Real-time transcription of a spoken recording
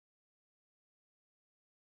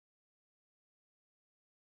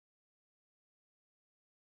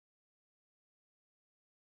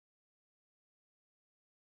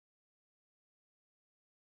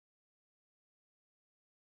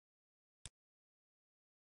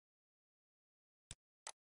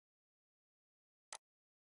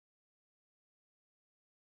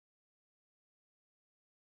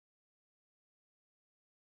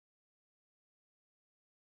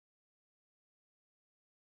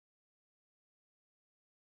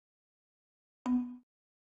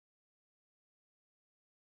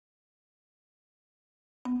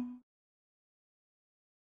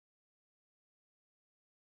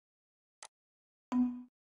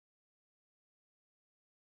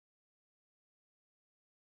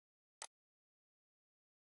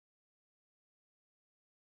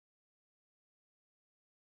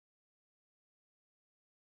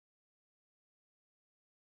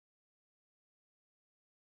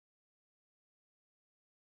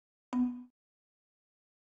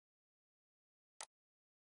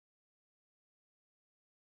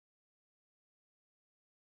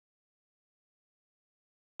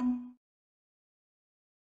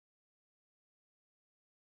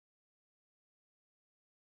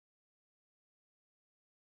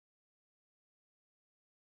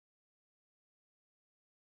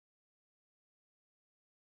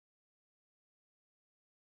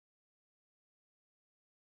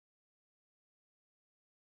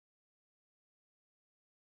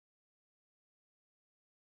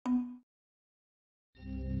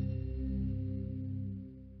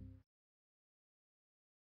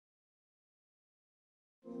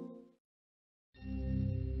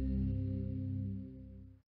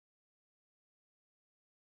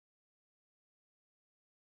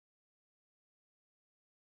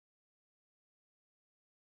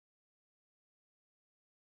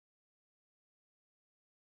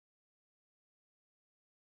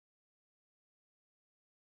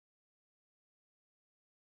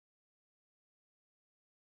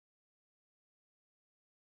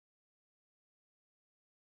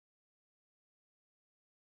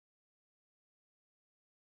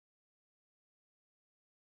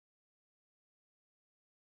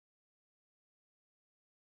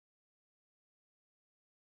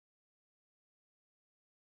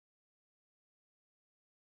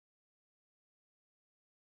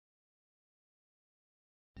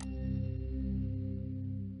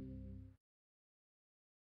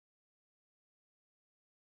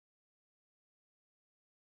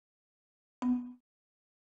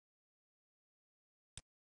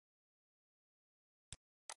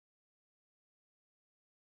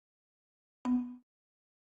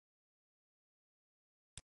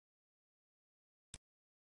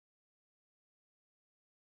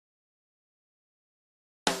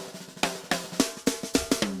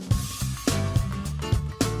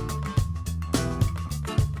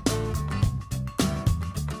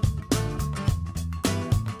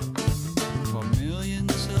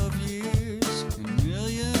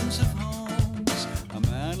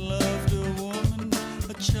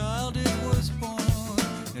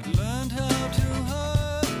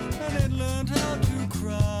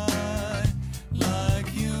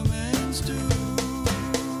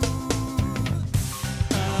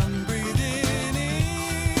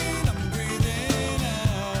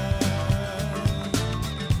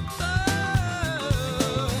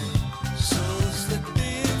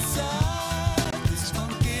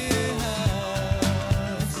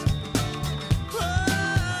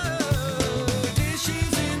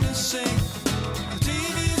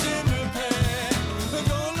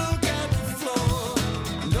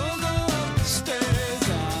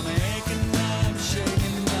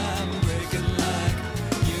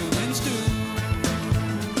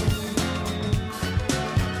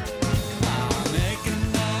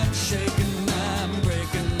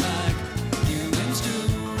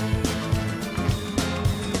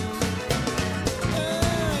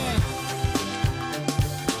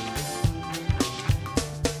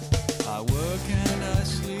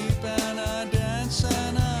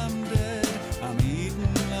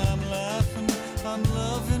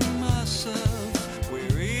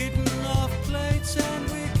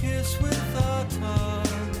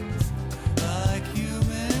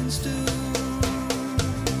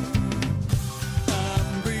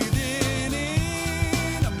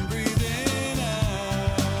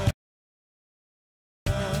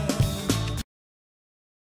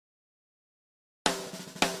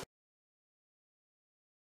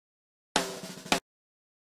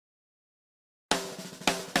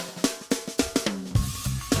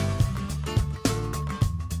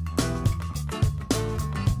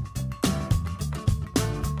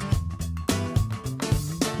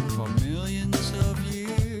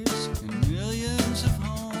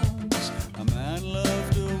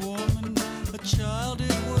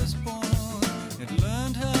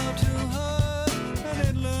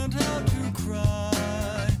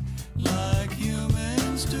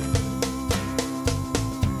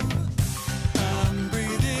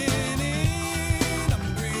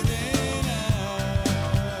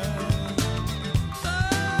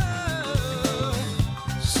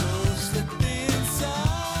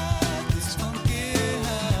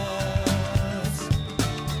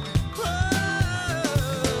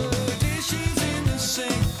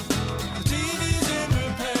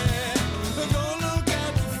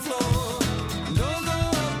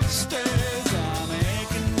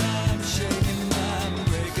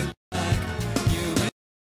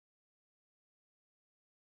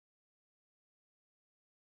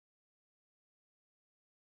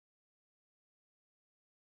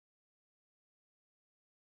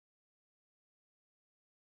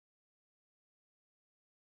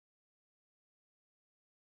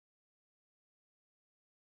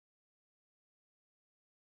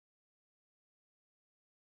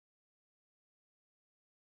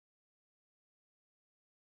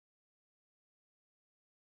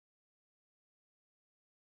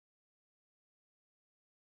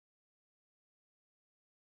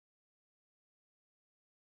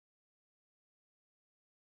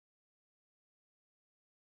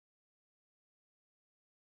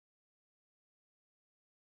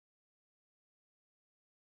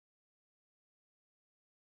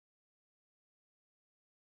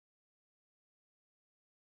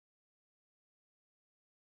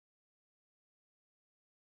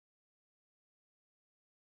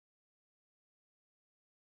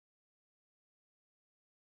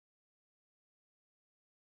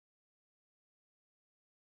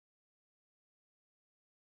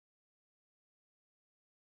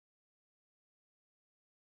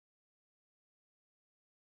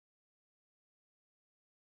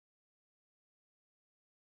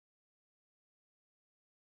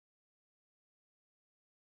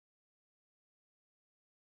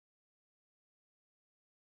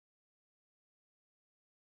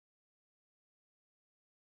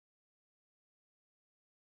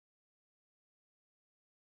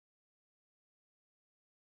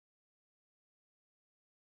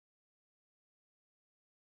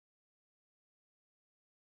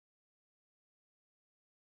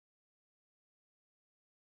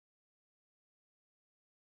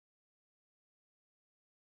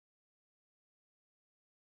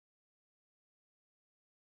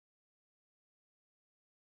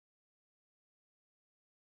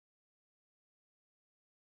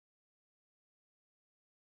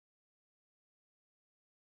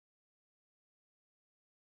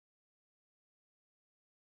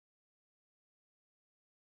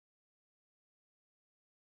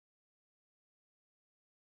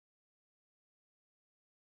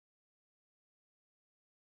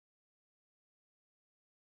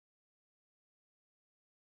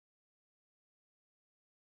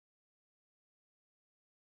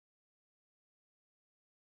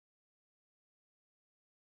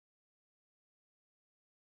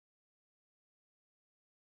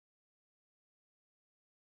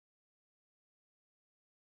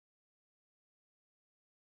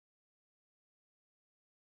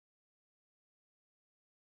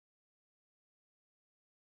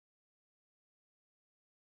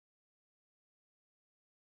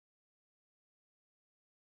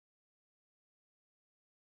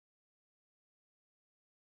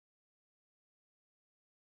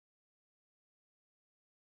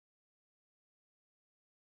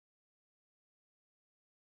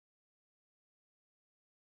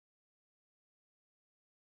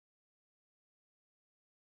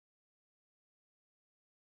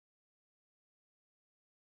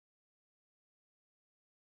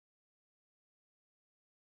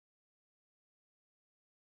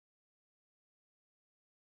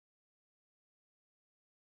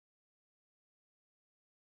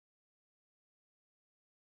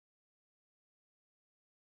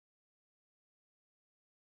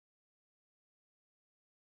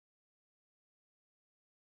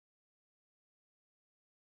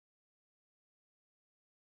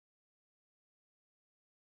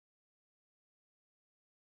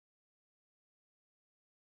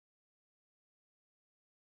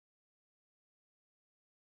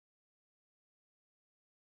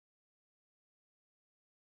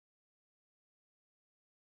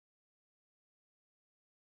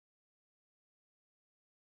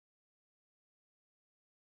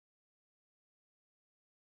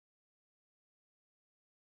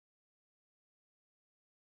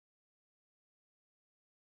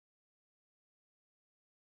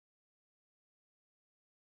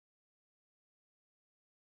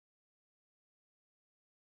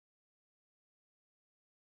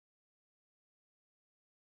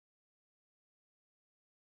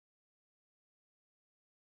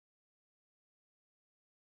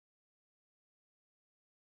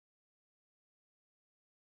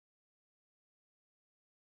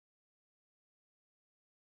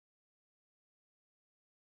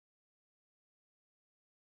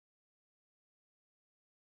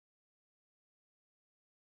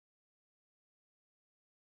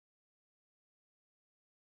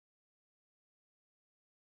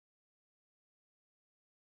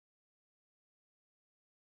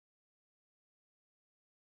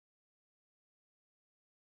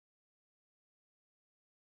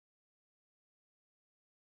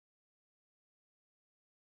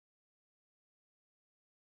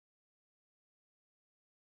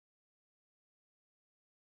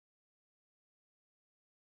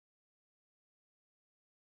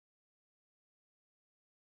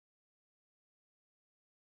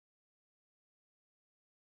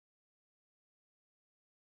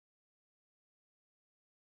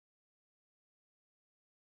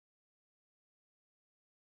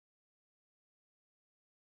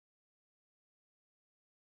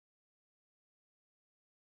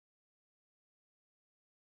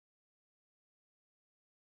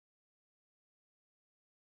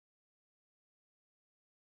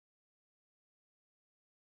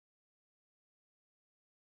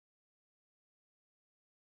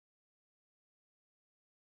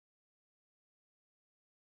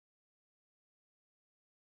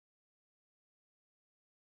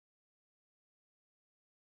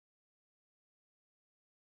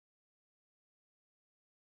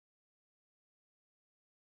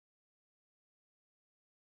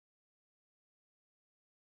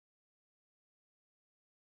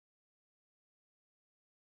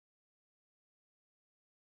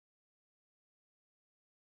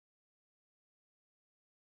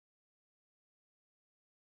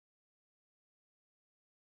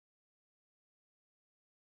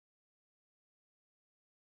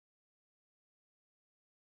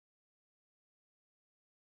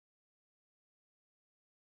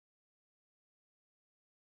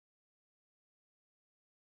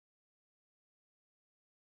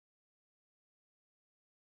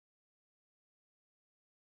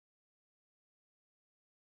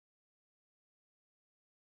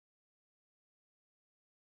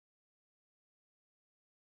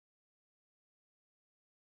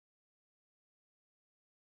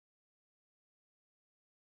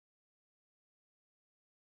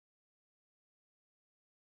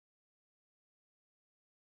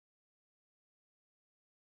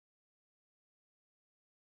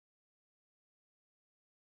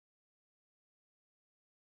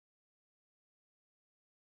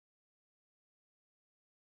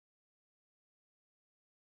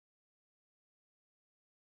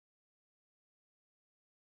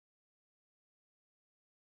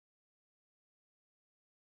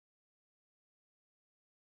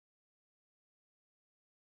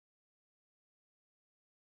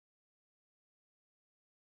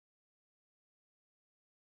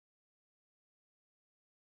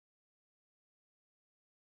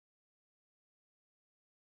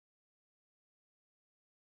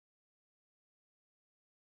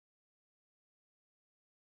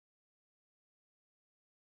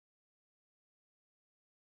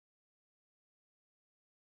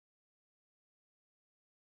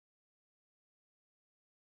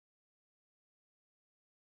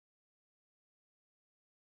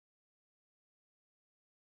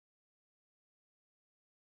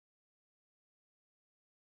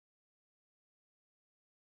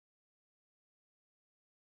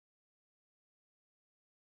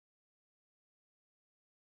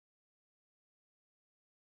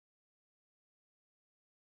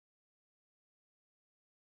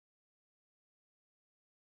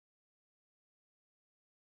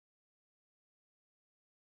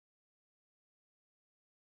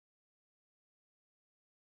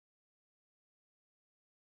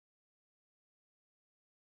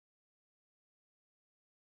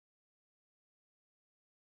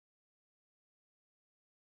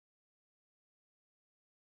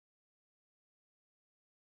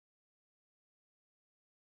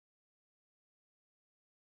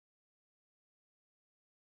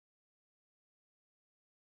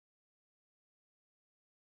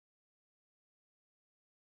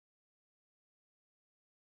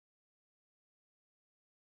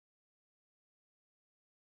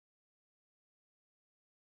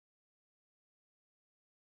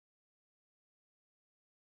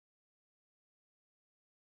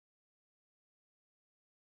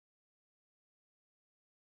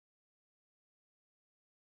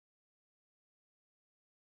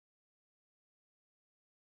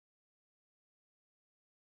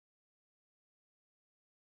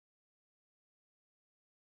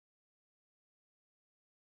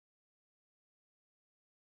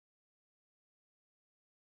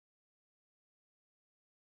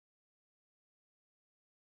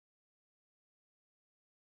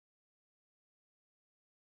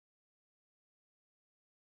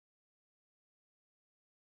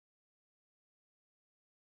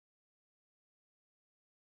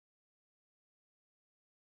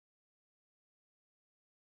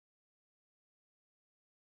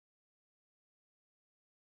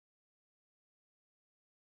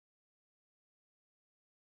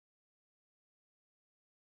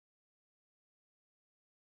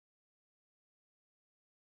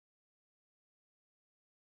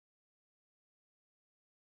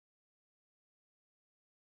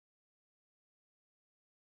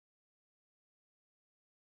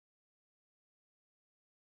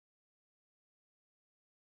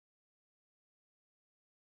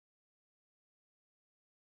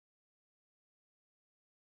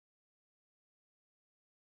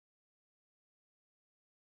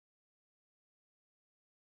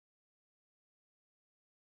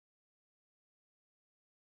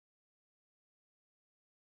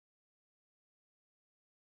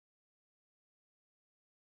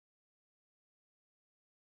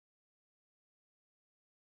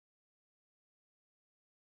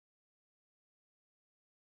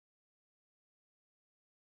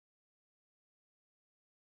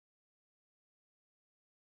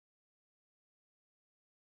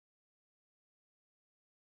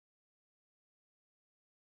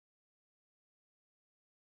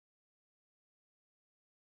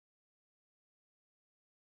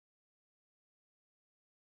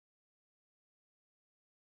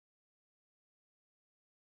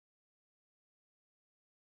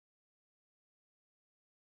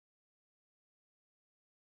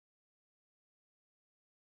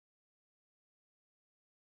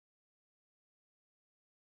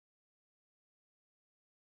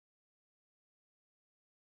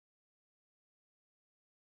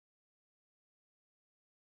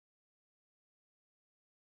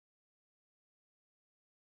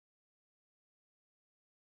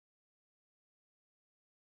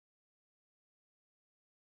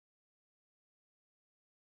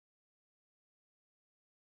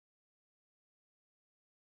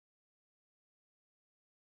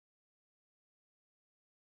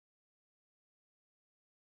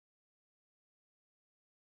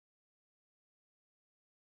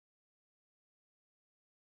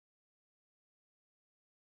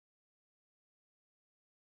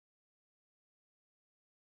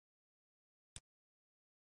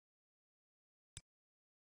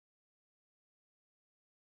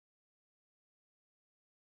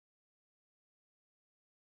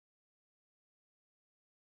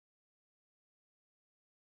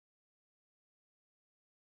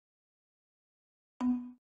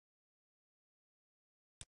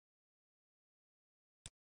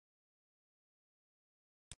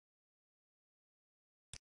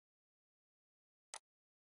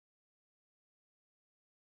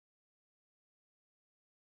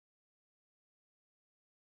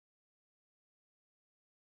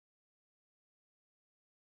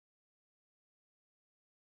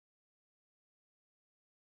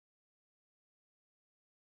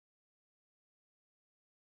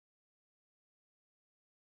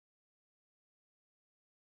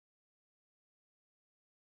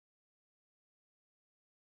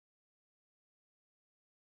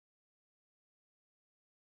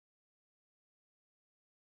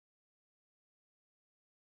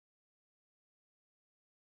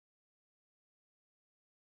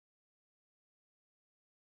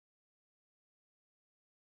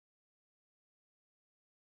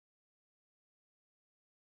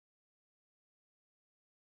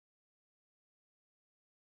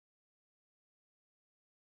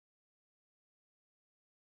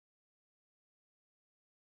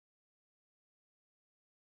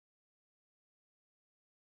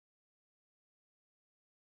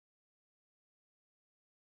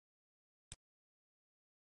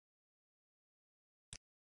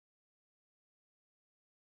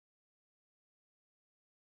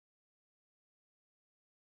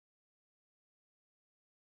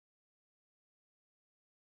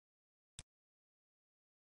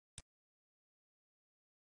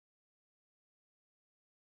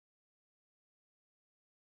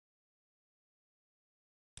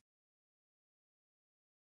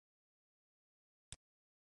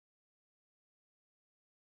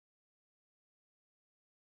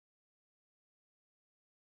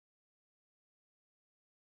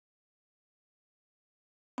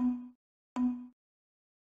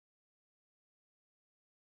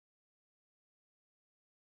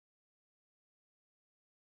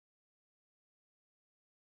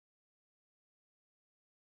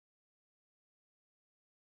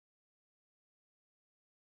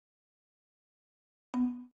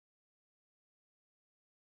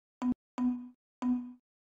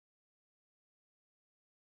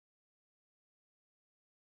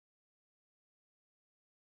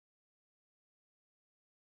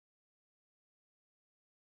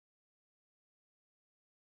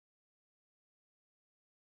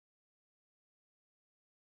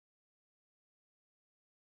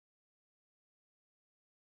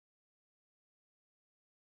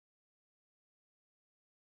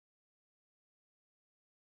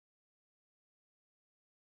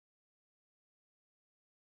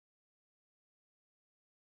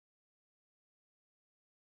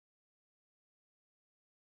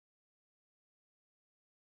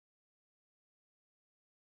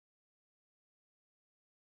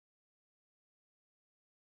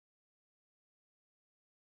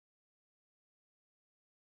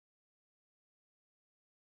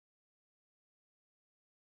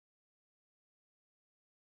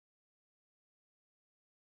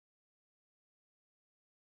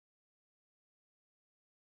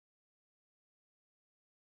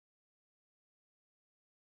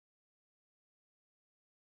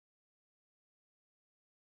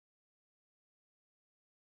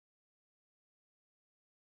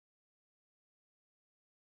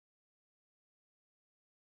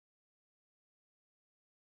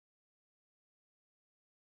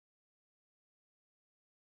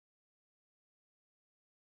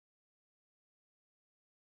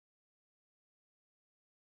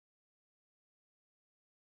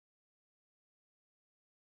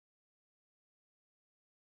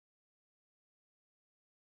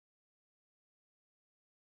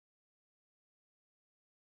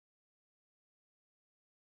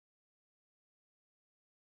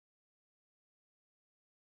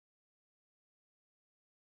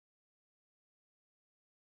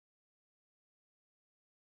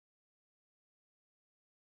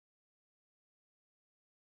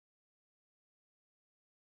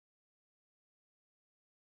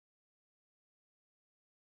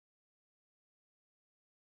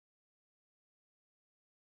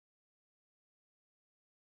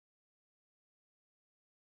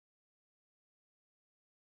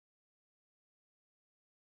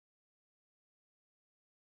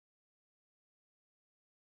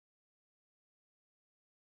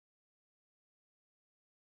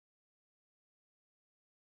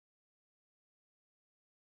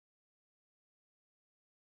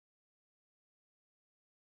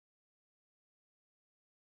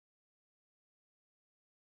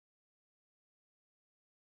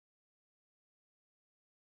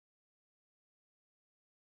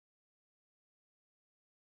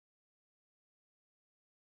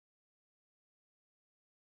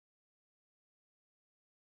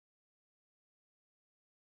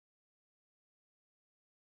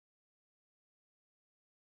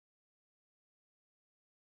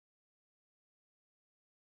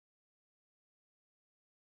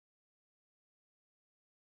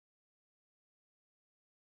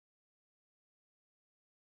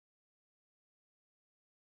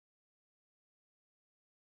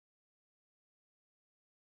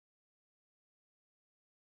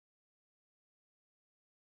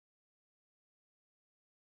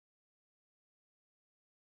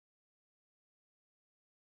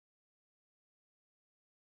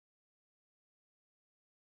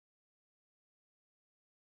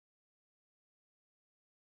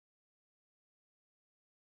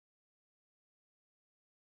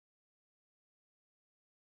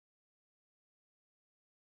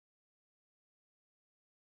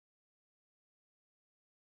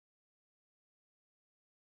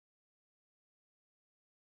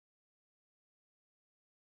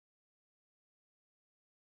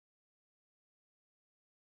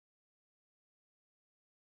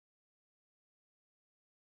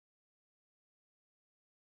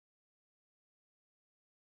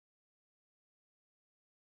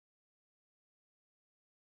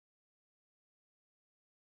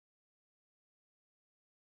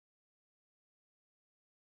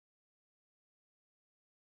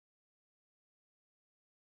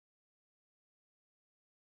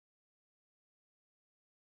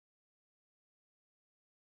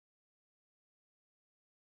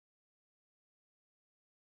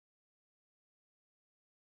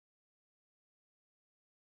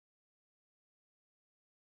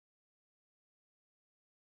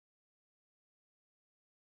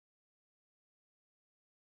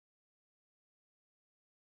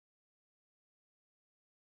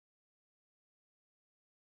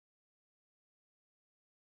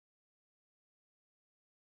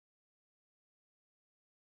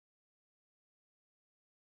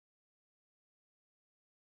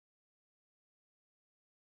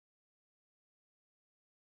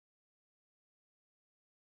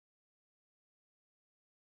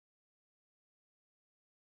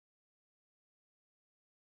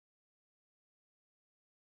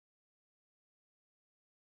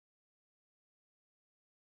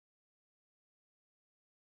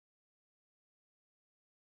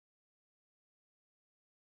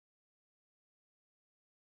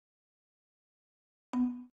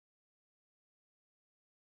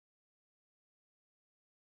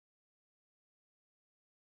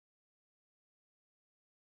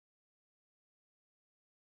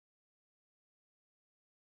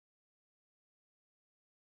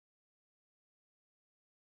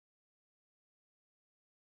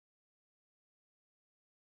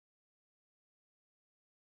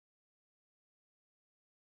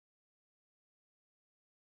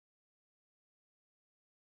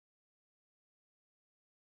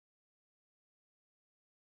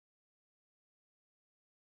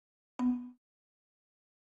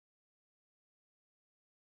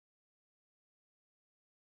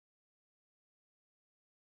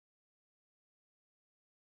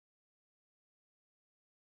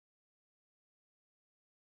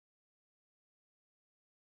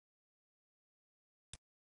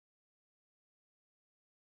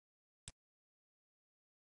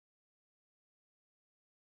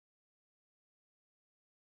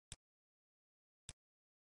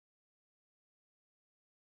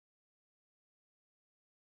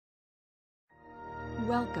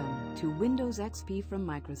Welcome to Windows XP from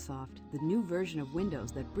Microsoft, the new version of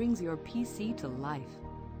Windows that brings your PC to life.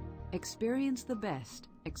 Experience the best.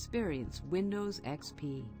 Experience Windows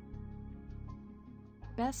XP.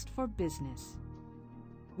 Best for business.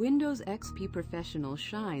 Windows XP Professional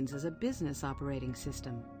shines as a business operating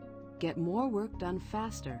system. Get more work done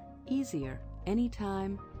faster, easier,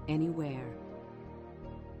 anytime, anywhere.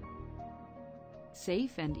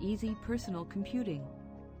 Safe and easy personal computing.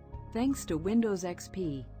 Thanks to Windows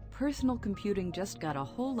XP, personal computing just got a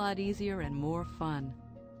whole lot easier and more fun.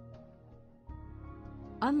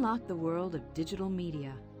 Unlock the world of digital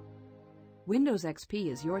media. Windows XP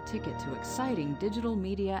is your ticket to exciting digital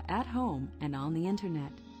media at home and on the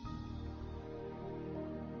internet.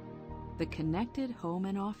 The connected home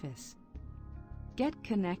and office. Get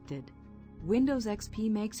connected. Windows XP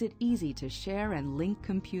makes it easy to share and link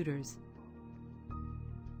computers.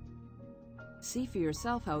 See for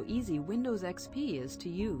yourself how easy Windows XP is to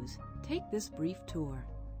use. Take this brief tour.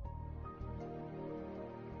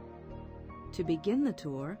 To begin the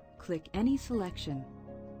tour, click any selection.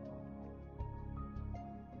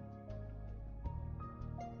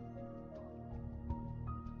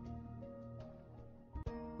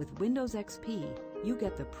 With Windows XP, you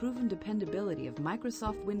get the proven dependability of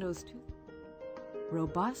Microsoft Windows 2.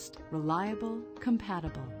 Robust, reliable,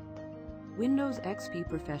 compatible. Windows XP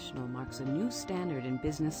Professional marks a new standard in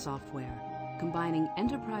business software, combining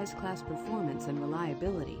enterprise-class performance and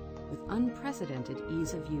reliability with unprecedented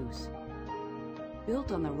ease of use.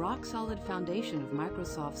 Built on the rock-solid foundation of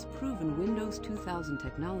Microsoft's proven Windows 2000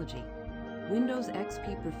 technology, Windows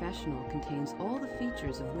XP Professional contains all the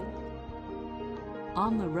features of Windows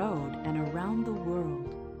on the road and around the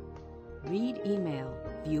world. Read email,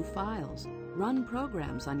 view files, run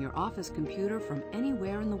programs on your office computer from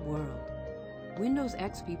anywhere in the world. Windows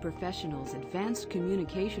XP Professional's advanced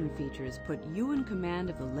communication features put you in command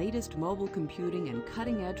of the latest mobile computing and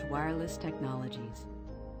cutting-edge wireless technologies.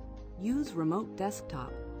 Use Remote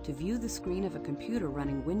Desktop to view the screen of a computer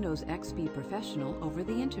running Windows XP Professional over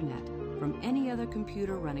the Internet from any other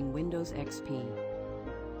computer running Windows XP.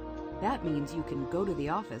 That means you can go to the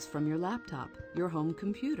office from your laptop, your home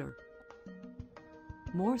computer.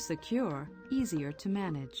 More secure, easier to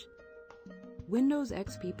manage. Windows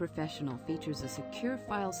XP Professional features a secure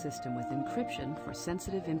file system with encryption for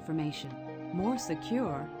sensitive information. More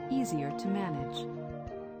secure, easier to manage.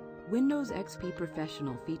 Windows XP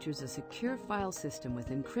Professional features a secure file system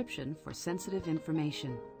with encryption for sensitive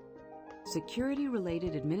information.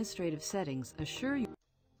 Security-related administrative settings assure you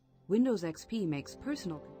Windows XP makes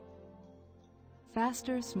personal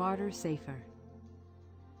faster, smarter, safer.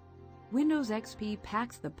 Windows XP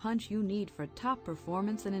packs the punch you need for top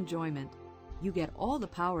performance and enjoyment. You get all the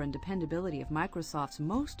power and dependability of Microsoft's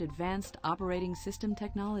most advanced operating system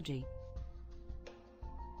technology.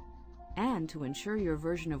 And to ensure your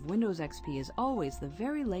version of Windows XP is always the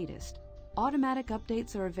very latest, automatic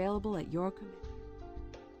updates are available at your command.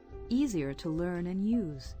 Easier to learn and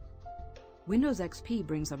use. Windows XP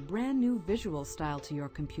brings a brand new visual style to your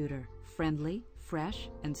computer, friendly, fresh,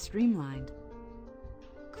 and streamlined.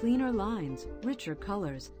 Cleaner lines, richer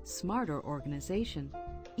colors, smarter organization.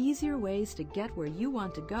 Easier ways to get where you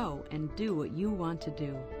want to go and do what you want to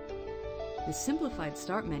do. The simplified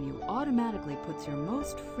Start menu automatically puts your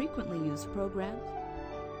most frequently used programs.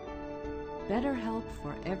 Better help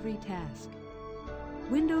for every task.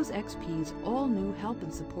 Windows XP's all-new Help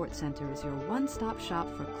and Support Center is your one-stop shop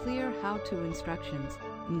for clear how-to instructions,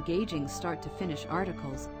 engaging start-to-finish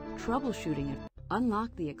articles, troubleshooting, and unlock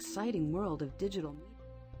the exciting world of digital media.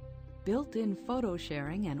 Built-in photo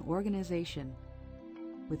sharing and organization.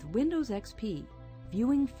 With Windows XP,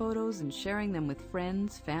 viewing photos and sharing them with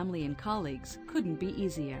friends, family, and colleagues couldn't be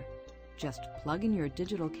easier. Just plug in your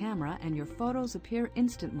digital camera and your photos appear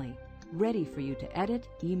instantly, ready for you to edit,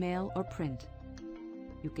 email, or print.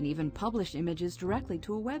 You can even publish images directly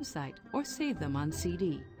to a website or save them on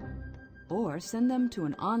CD. Or send them to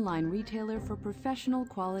an online retailer for professional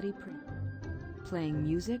quality print. Playing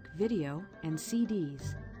music, video, and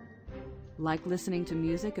CDs. Like listening to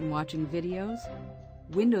music and watching videos?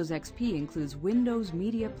 Windows XP includes Windows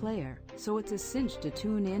Media Player, so it's a cinch to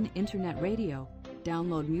tune in internet radio,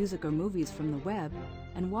 download music or movies from the web,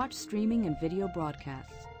 and watch streaming and video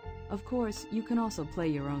broadcasts. Of course, you can also play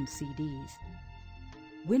your own CDs.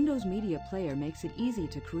 Windows Media Player makes it easy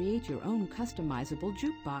to create your own customizable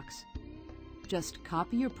jukebox. Just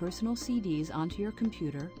copy your personal CDs onto your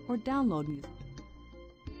computer or download music.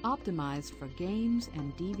 Optimized for games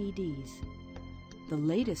and DVDs. The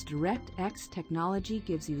latest DirectX technology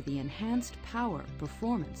gives you the enhanced power,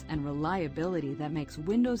 performance, and reliability that makes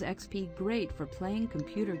Windows XP great for playing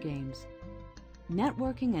computer games.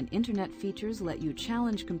 Networking and internet features let you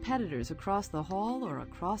challenge competitors across the hall or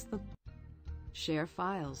across the... Share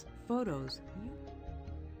files, photos,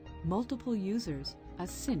 multiple users, a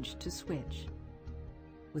cinch to switch.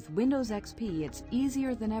 With Windows XP, it's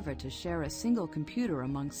easier than ever to share a single computer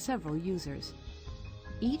among several users.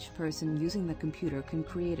 Each person using the computer can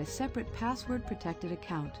create a separate password-protected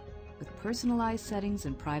account with personalized settings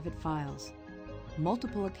and private files.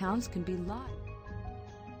 Multiple accounts can be live.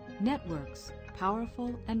 Networks,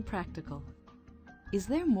 powerful and practical. Is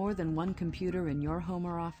there more than one computer in your home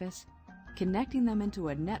or office? Connecting them into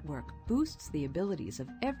a network boosts the abilities of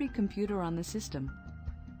every computer on the system.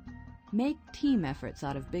 Make team efforts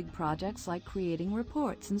out of big projects like creating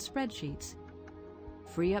reports and spreadsheets.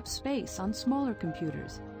 Free up space on smaller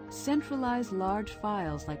computers. Centralize large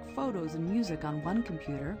files like photos and music on one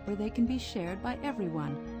computer where they can be shared by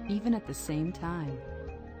everyone, even at the same time.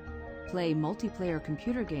 Play multiplayer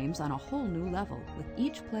computer games on a whole new level with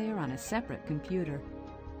each player on a separate computer.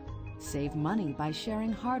 Save money by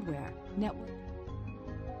sharing hardware, network.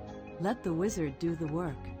 Let the wizard do the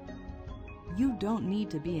work. You don't need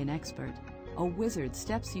to be an expert. A wizard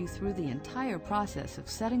steps you through the entire process of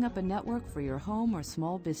setting up a network for your home or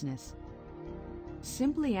small business.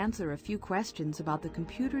 Simply answer a few questions about the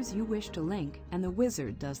computers you wish to link, and the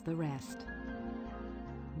wizard does the rest.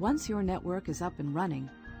 Once your network is up and running,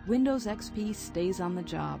 Windows XP stays on the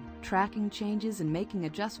job, tracking changes and making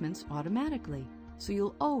adjustments automatically, so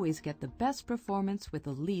you'll always get the best performance with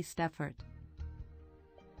the least effort.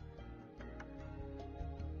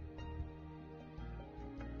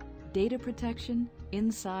 Data protection,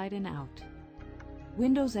 inside and out.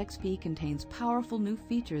 Windows XP contains powerful new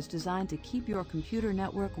features designed to keep your computer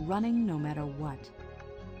network running no matter what.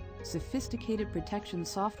 Sophisticated protection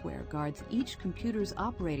software guards each computer's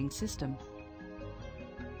operating system.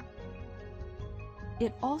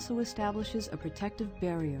 It also establishes a protective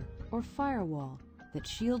barrier, or firewall, that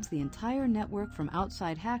shields the entire network from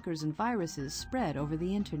outside hackers and viruses spread over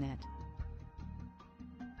the Internet.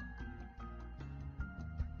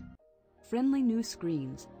 Friendly new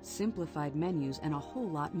screens, simplified menus, and a whole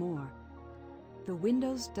lot more. The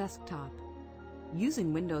Windows desktop.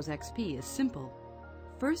 Using Windows XP is simple.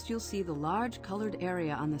 First, you'll see the large colored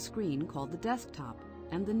area on the screen called the desktop,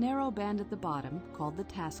 and the narrow band at the bottom called the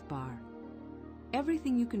taskbar.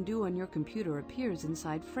 Everything you can do on your computer appears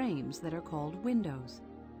inside frames that are called windows.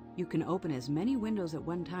 You can open as many windows at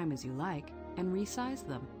one time as you like and resize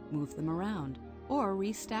them, move them around, or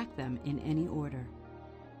restack them in any order.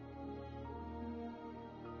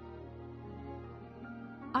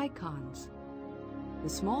 Icons. The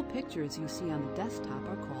small pictures you see on the desktop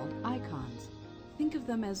are called icons. Think of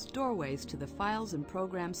them as doorways to the files and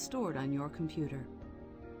programs stored on your computer.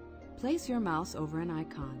 Place your mouse over an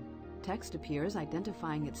icon. Text appears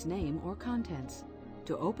identifying its name or contents.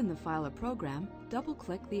 To open the file or program,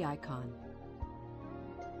 double-click the icon.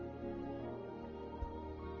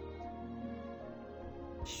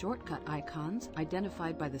 Shortcut icons,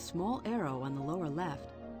 identified by the small arrow on the lower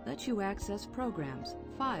left, let you access programs,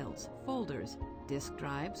 files, folders, disk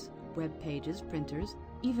drives, web pages, printers,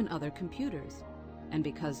 even other computers. And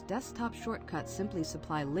because desktop shortcuts simply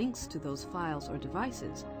supply links to those files or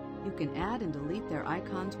devices, you can add and delete their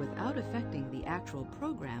icons without affecting the actual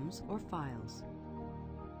programs or files.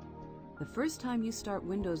 The first time you start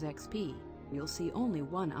Windows XP, you'll see only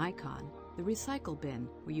one icon, the recycle bin,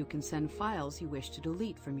 where you can send files you wish to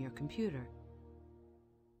delete from your computer.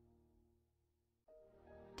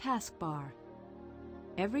 Taskbar.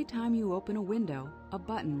 Every time you open a window, a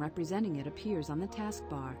button representing it appears on the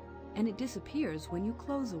taskbar, and it disappears when you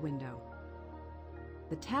close a window.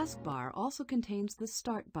 The taskbar also contains the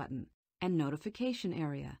Start button and Notification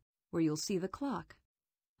area, where you'll see the clock.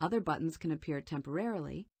 Other buttons can appear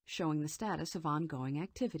temporarily, showing the status of ongoing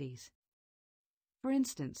activities. For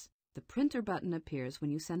instance, the Printer button appears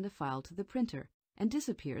when you send a file to the printer and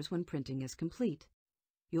disappears when printing is complete.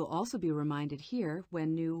 You'll also be reminded here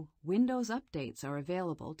when new Windows updates are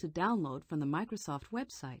available to download from the Microsoft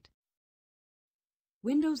website.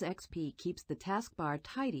 Windows XP keeps the taskbar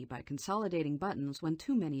tidy by consolidating buttons when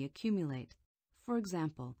too many accumulate. For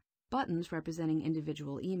example, buttons representing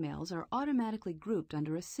individual emails are automatically grouped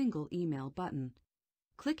under a single email button.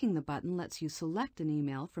 Clicking the button lets you select an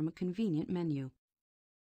email from a convenient menu.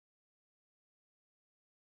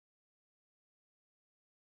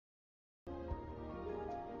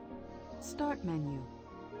 Start menu.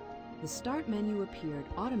 The Start menu appeared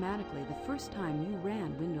automatically the first time you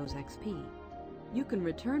ran Windows XP. You can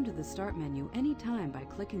return to the Start menu anytime by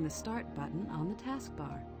clicking the Start button on the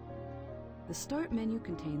taskbar. The Start menu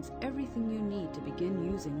contains everything you need to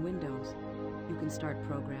begin using Windows. You can start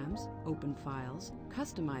programs, open files,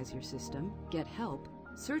 customize your system, get help,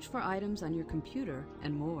 search for items on your computer,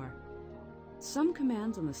 and more. Some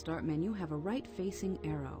commands on the Start menu have a right-facing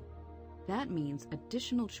arrow. That means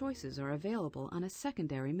additional choices are available on a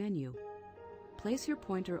secondary menu. Place your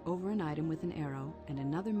pointer over an item with an arrow and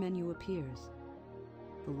another menu appears.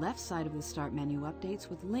 The left side of the Start menu updates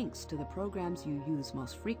with links to the programs you use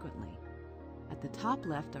most frequently. At the top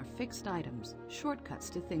left are fixed items, shortcuts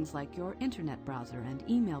to things like your internet browser and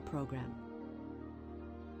email program.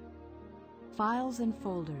 Files and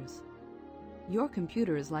folders. Your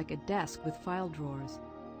computer is like a desk with file drawers.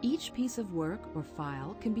 Each piece of work or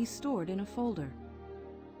file can be stored in a folder.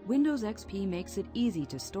 Windows XP makes it easy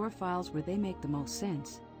to store files where they make the most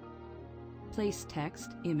sense. Place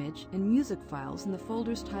text, image, and music files in the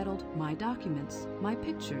folders titled My Documents, My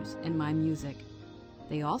Pictures, and My Music.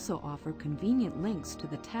 They also offer convenient links to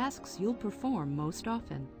the tasks you'll perform most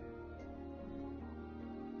often.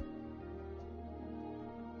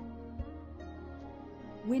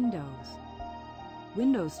 Windows.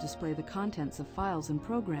 Windows display the contents of files and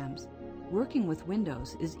programs. Working with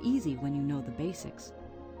Windows is easy when you know the basics.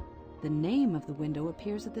 The name of the window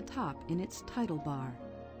appears at the top in its title bar.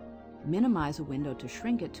 Minimize a window to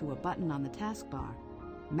shrink it to a button on the taskbar.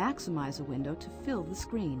 Maximize a window to fill the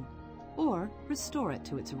screen, or restore it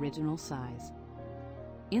to its original size.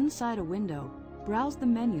 Inside a window, browse the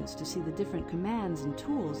menus to see the different commands and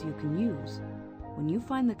tools you can use. When you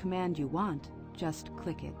find the command you want, just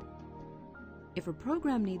click it. If a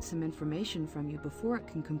program needs some information from you before it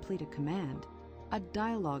can complete a command, a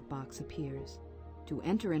dialog box appears. To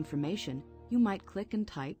enter information, you might click and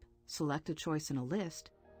type, select a choice in a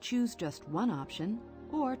list, choose just one option,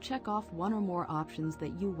 or check off one or more options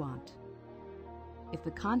that you want. If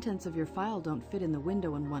the contents of your file don't fit in the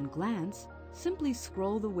window in one glance, simply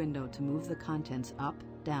scroll the window to move the contents up,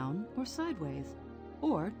 down, or sideways,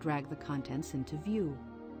 or drag the contents into view.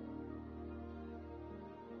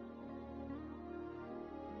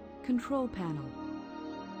 Control panel.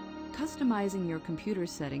 Customizing your computer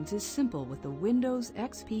settings is simple with the Windows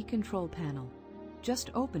XP control panel.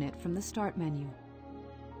 Just open it from the Start menu.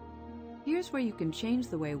 Here's where you can change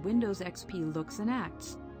the way Windows XP looks and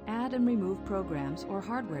acts, add and remove programs or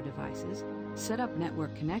hardware devices, set up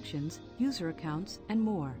network connections, user accounts, and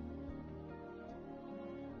more.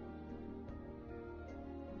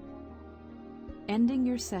 Ending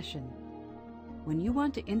your session. When you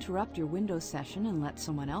want to interrupt your Windows session and let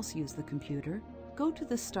someone else use the computer, go to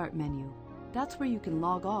the Start menu. That's where you can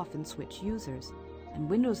log off and switch users, and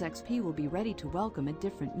Windows XP will be ready to welcome a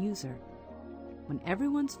different user. When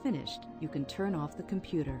everyone's finished, you can turn off the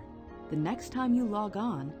computer. The next time you log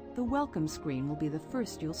on, the welcome screen will be the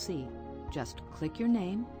first you'll see. Just click your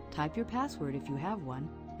name, type your password if you have one,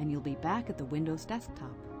 and you'll be back at the Windows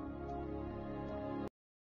desktop.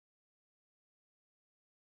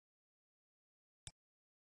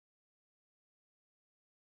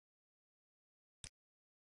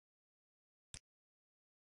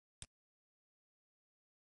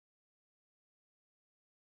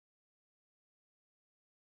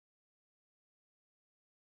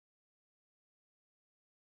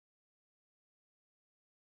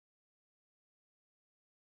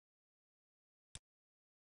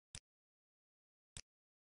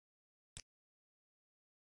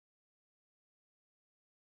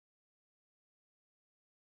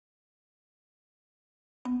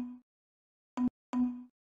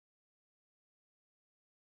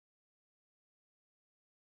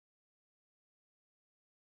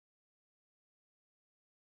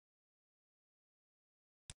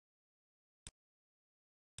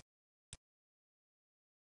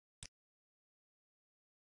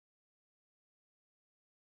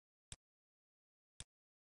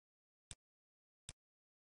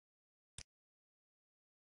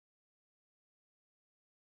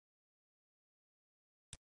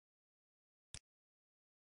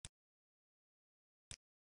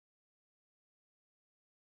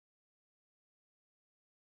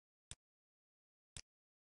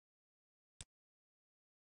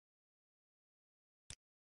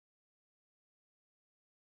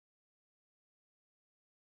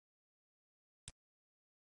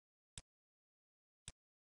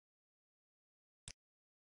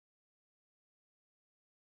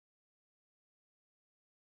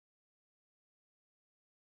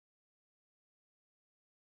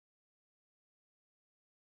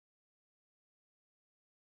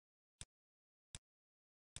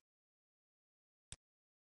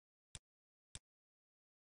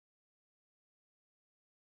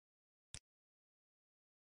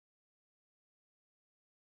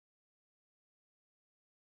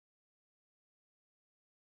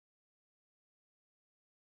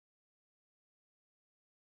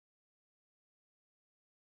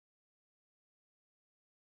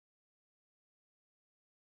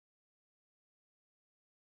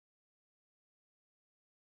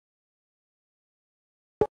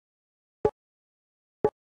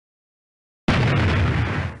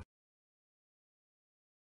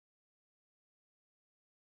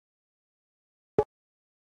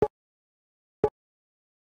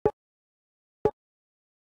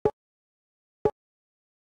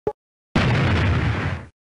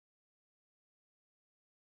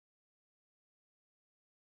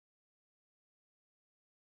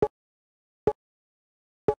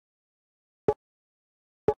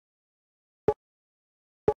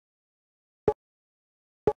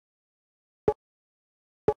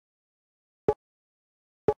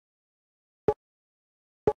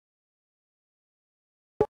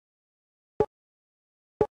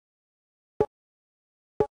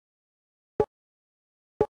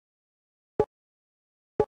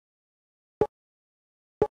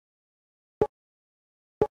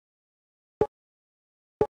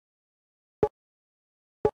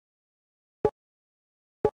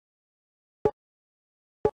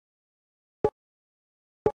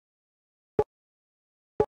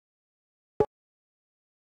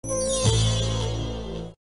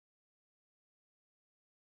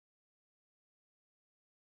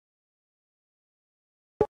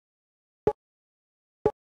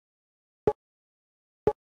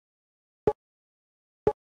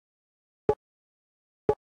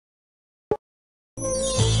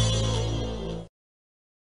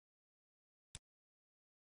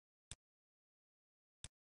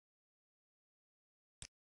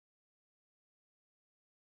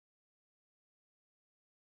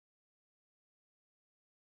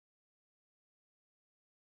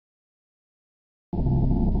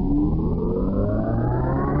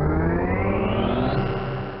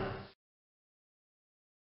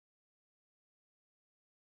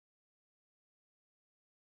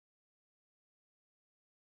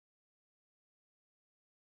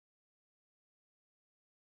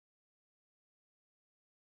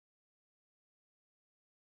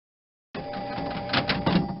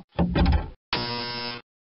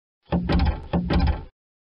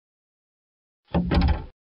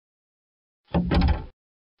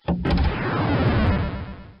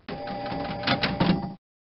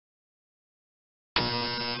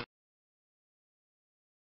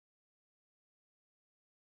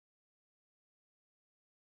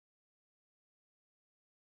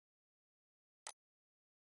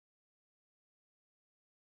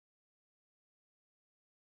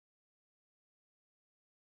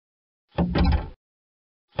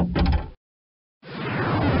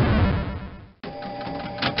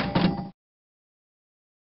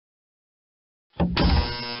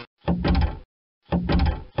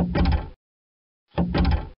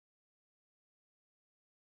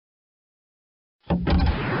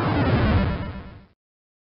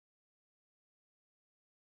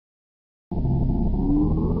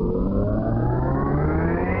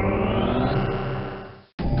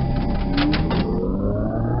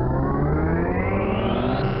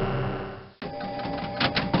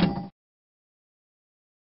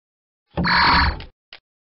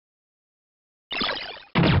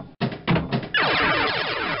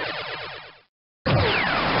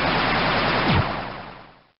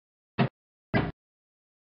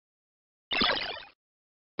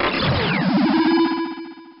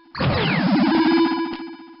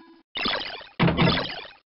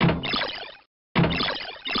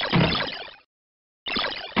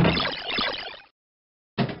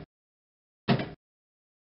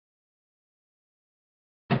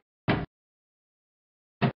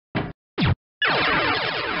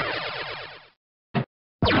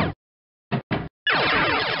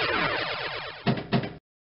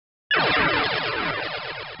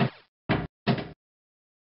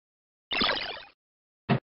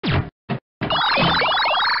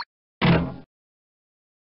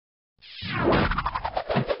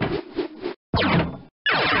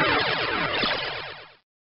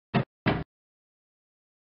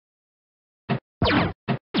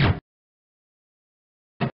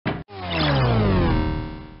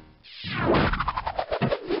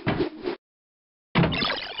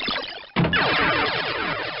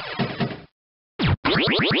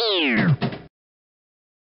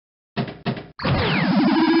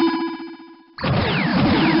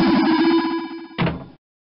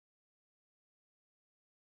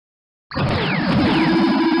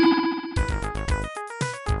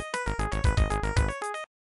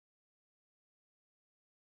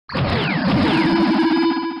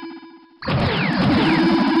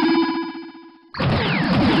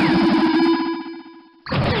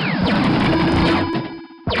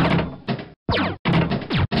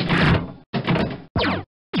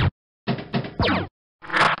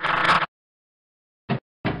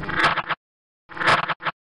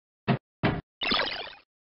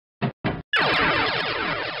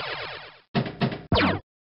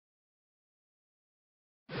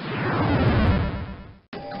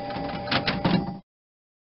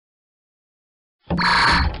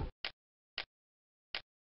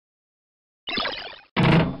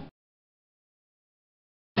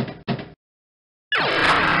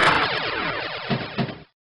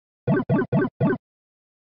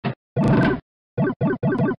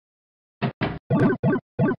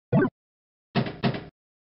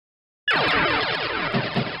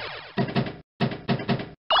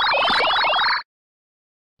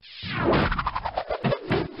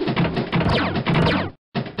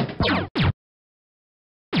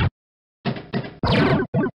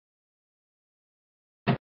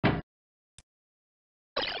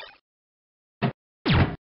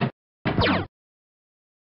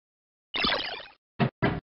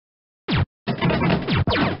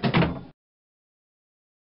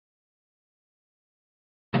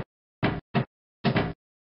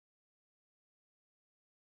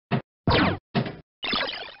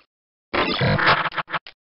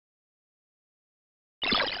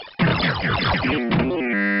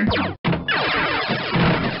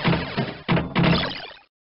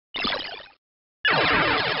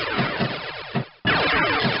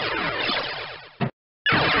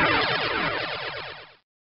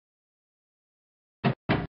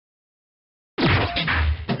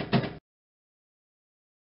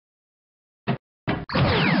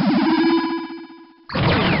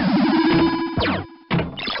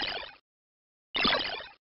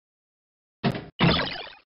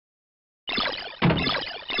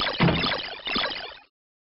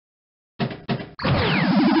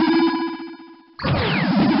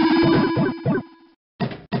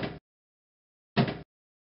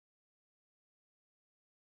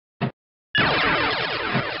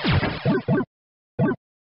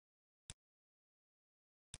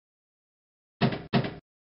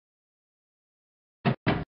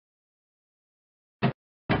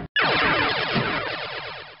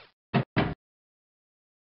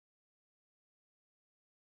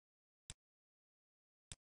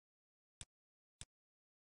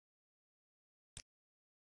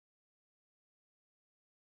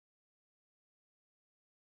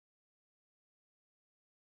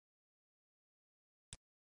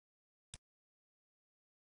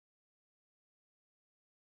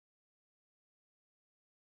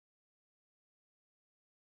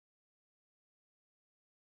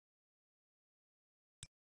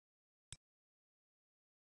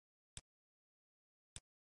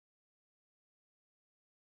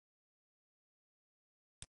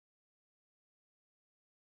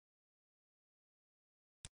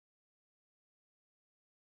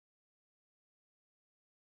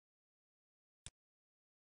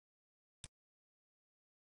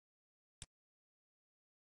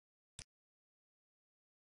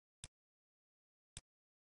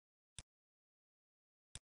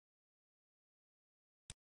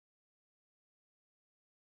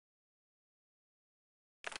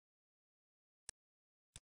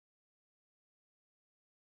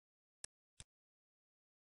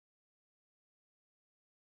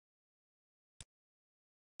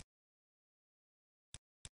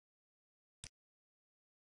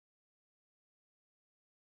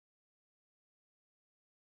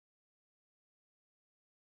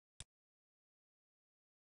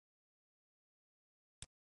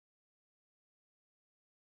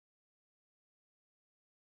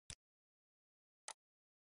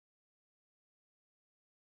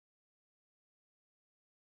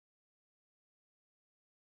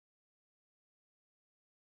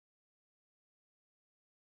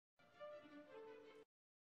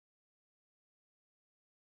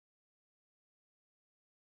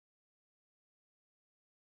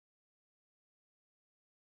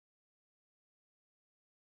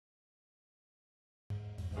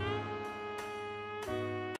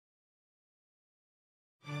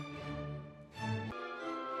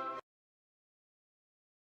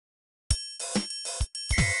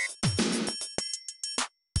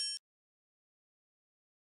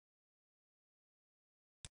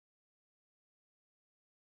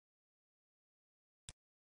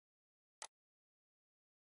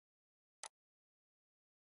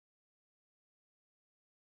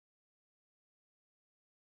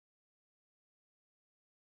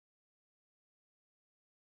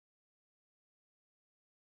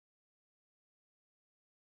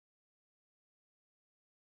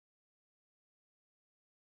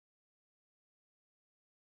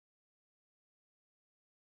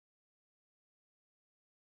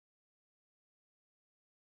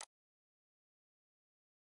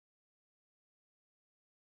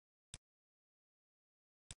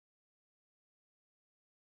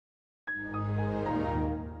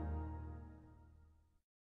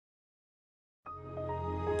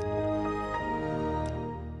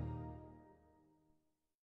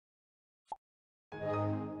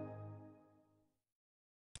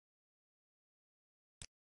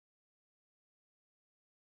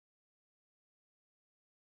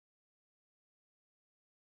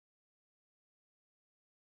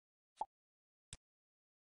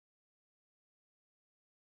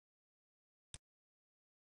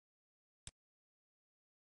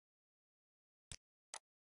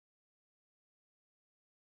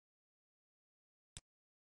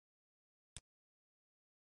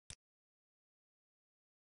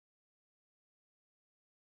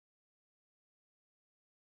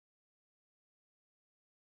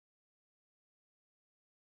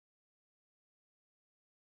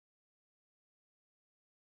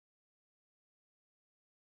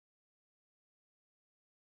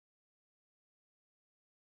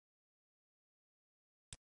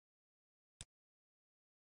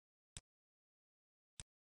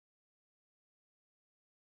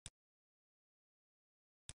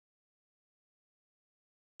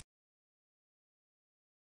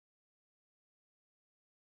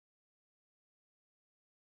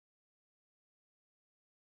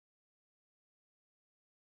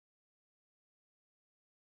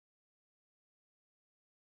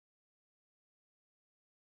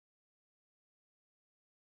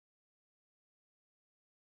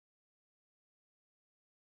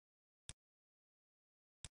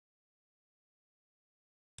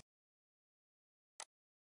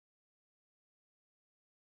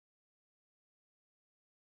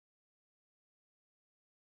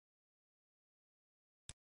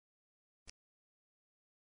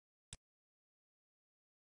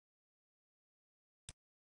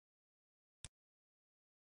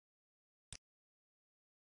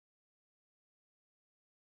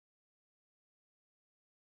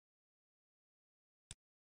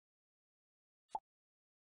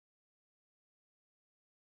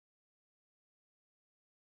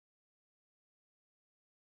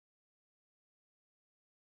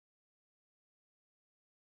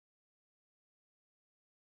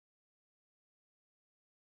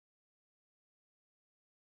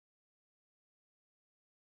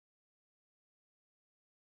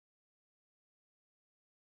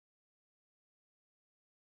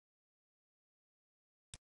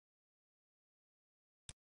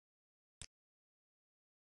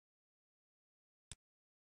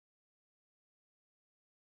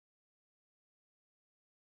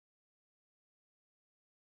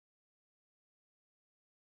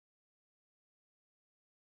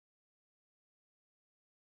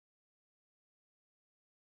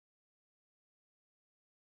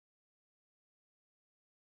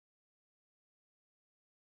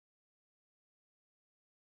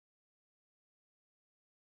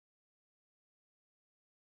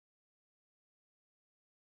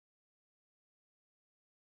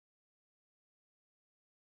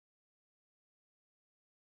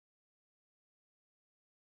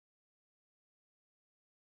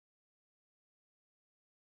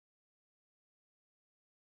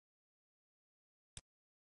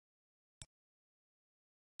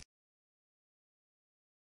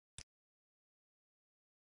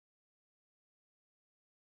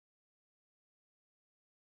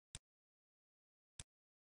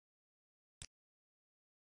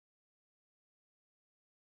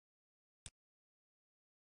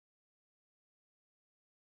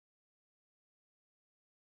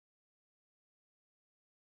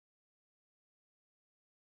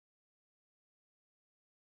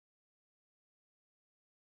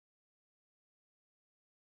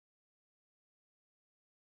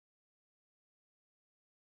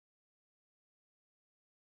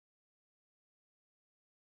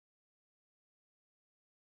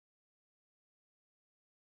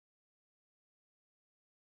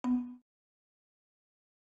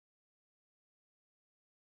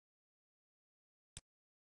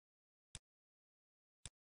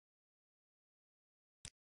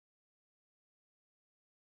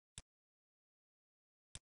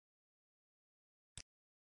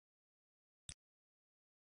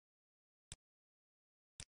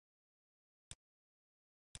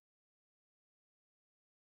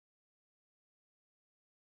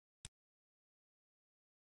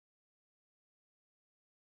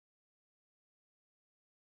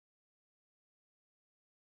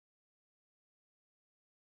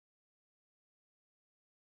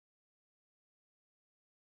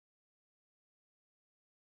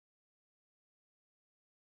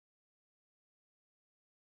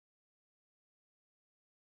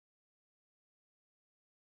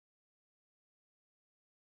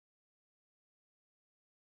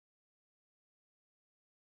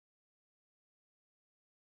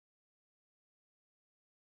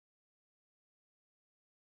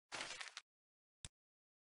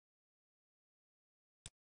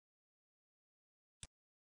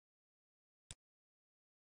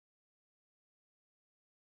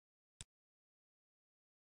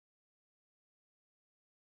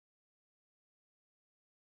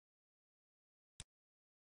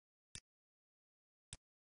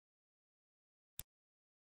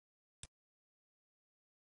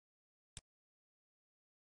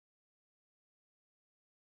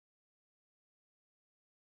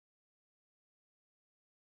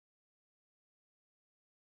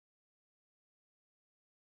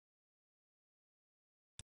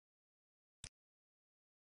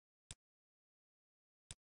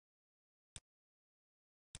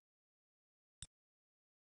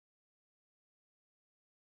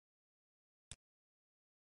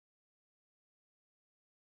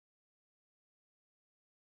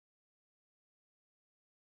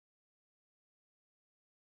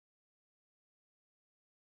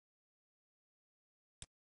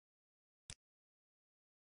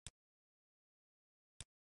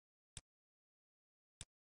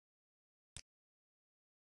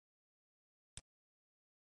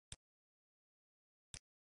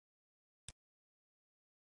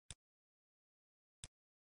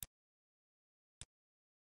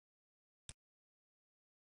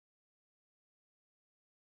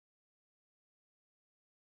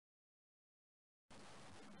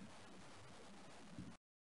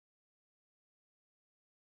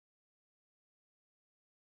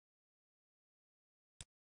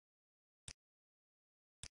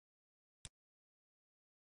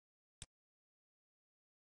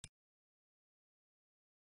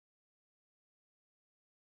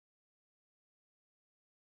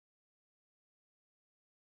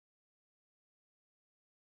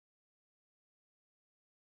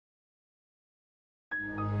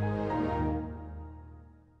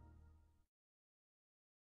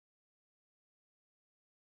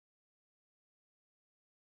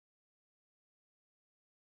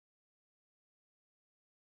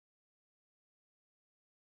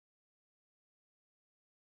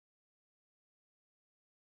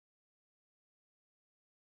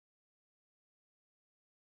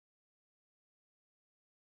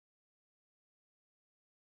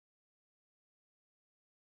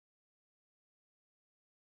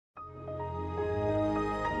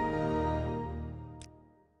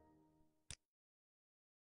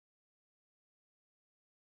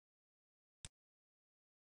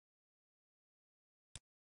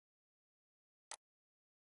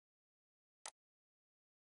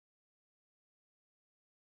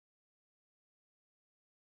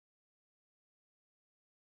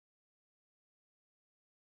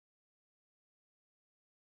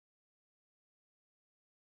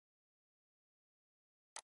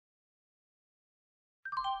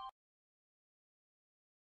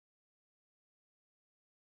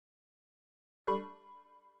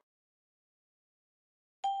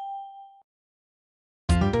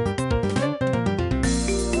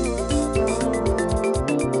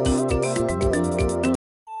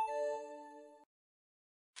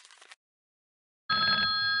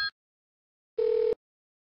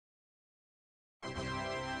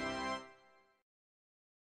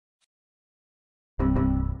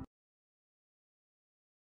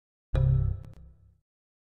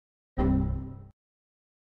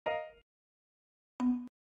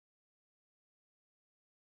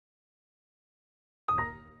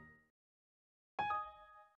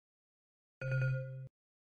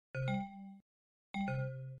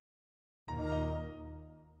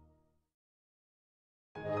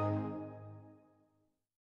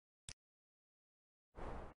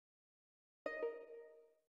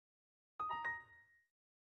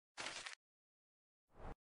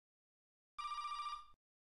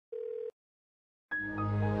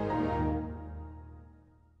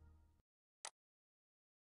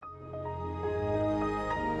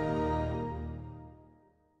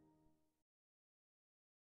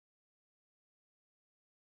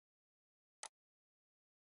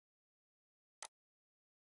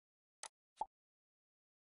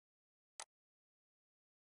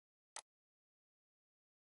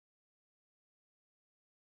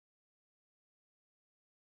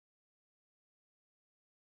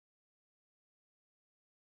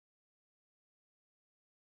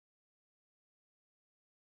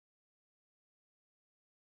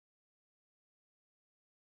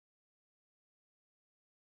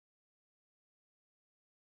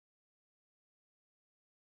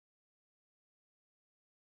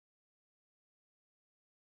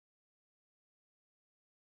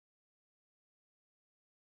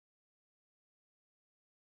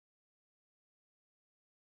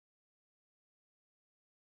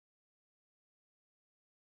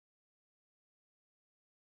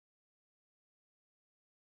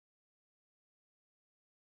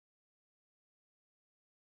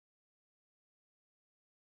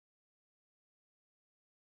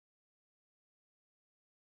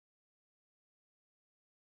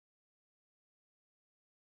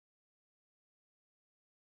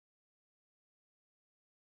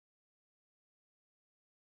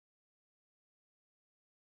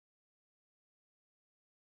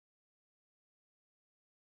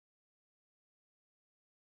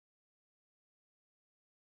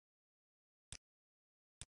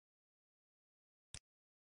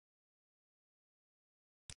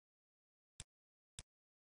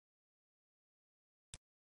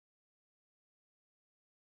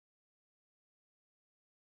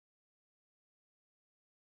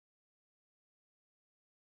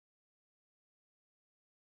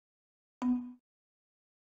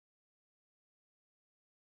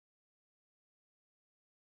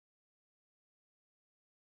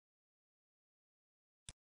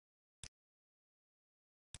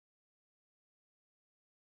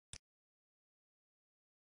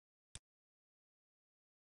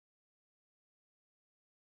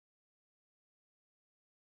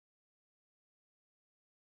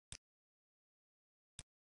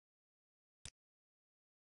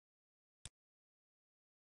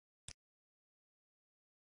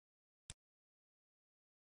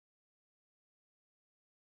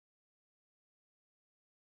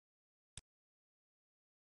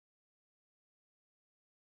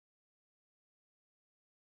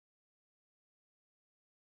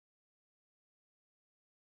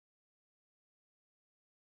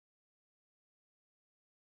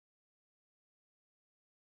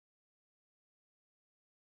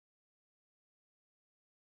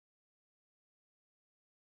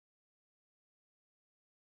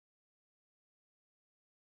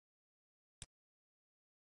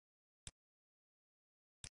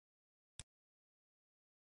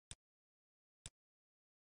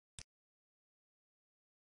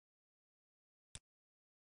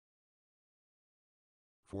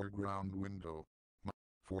 Foreground window.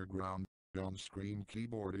 Foreground. On-screen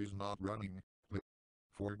keyboard is not running.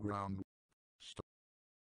 Foreground.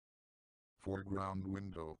 Foreground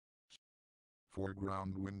window.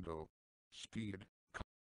 Foreground window. Speed.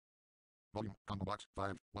 Volume. Combo box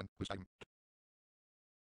 5. 1. List item.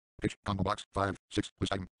 Pitch. Combo box 5. 6.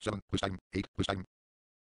 List item. 7. List item. 8. List item.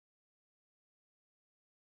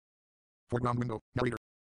 Foreground window. Narrator.